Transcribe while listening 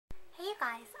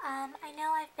guys, I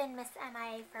know I've been Miss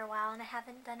MIA for a while and I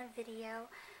haven't done a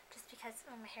video just because,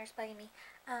 oh, my hair's bugging me,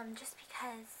 just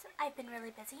because I've been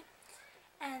really busy.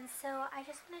 And so I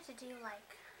just wanted to do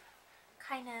like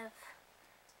kind of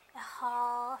a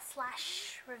haul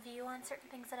slash review on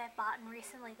certain things that I've bought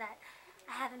recently that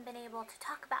I haven't been able to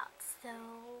talk about. So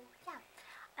yeah,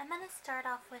 I'm going to start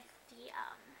off with the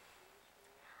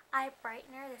eye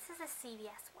brightener. This is a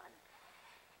CVS one.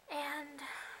 And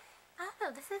I don't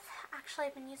know, this is actually,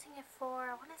 I've been using it for,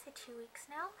 I want to say 2 weeks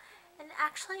now, and it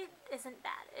actually isn't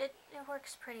bad. It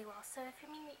works pretty well. So if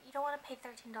you don't want to pay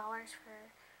 $13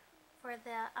 for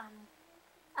the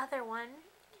other one,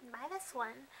 you can buy this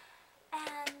one.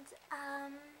 And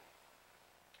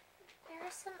there are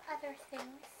some other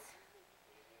things.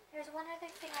 There's one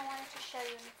other thing I wanted to show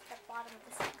you, and it's at the bottom of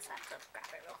this thing, so I have to grab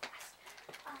it real fast.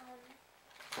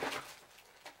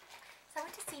 So I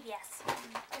went to CVS.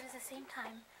 It was the same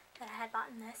time that I had bought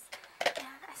this,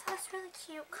 and I saw this really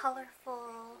cute,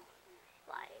 colorful,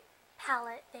 like,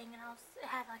 palette thing, and it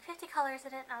had like 50 colors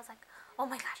in it, and I was like, oh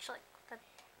my gosh, like, that's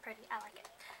pretty, I like it.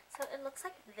 So it looks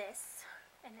like this,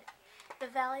 and the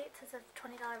value, it says a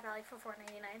 $20 value for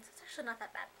 $4.99, so it's actually not that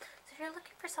bad. So if you're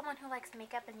looking for someone who likes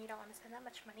makeup and you don't want to spend that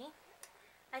much money,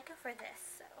 I'd go for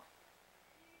this. So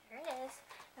here it is,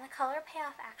 and the color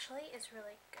payoff actually is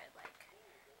really good. Like,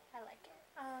 I like it.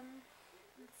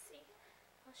 Let's see.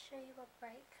 I'll show you a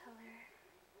bright color.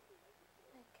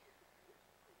 Like,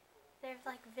 there's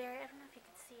like very, I don't know if you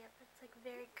can see it, but it's like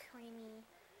very creamy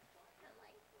and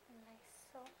like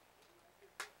nice. So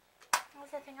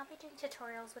that's the thing. I'll be doing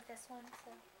tutorials with this one,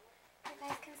 so you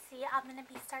guys can see. I'm gonna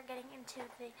start getting into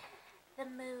the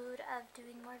mood of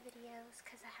doing more videos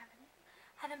because I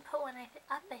haven't put one up.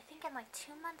 I think in like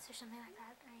 2 months or something like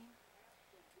that.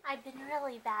 I've been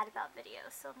really bad about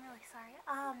videos, so I'm really sorry.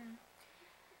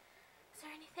 Is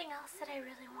there anything else that I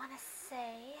really want to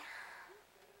say?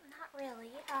 Not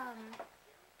really.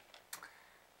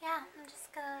 Yeah, I'm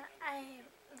just gonna,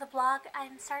 the blog,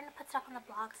 I'm starting to put stuff on the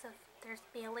blog, so there's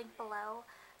be a link below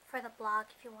for the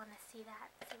blog if you want to see that,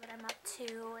 see what I'm up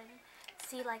to, and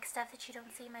see like stuff that you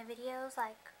don't see in my videos,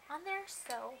 like, on there.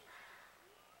 So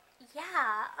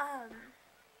yeah,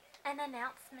 and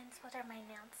announcements. What are my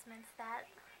announcements?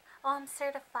 I'm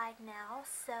certified now,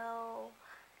 so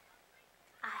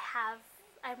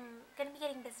I'm going to be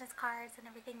getting business cards and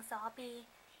everything, so I'll be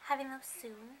having those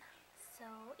soon. So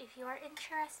if you are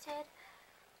interested,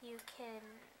 you can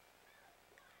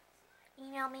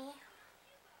email me,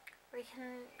 or you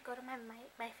can go to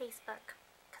my Facebook,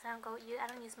 because I don't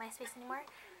use MySpace anymore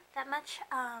that much,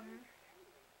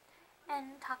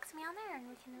 and talk to me on there, and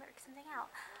we can work something out.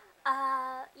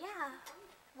 Yeah,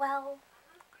 well,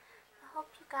 I hope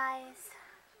you guys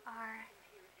are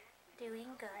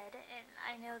doing good, and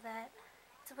I know that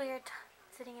it's weird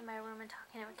sitting in my room and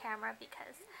talking to a camera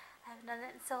because I haven't done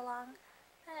it in so long,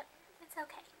 but it's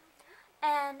okay.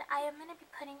 And I'm going to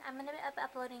be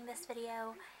uploading this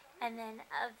video, and then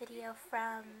a video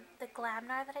from the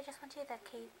Glamnar that I just went to, the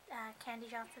Candy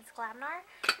Johnson's Glamnar,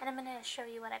 and I'm going to show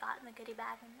you what I got in the goodie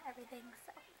bag and everything.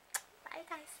 So bye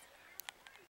guys.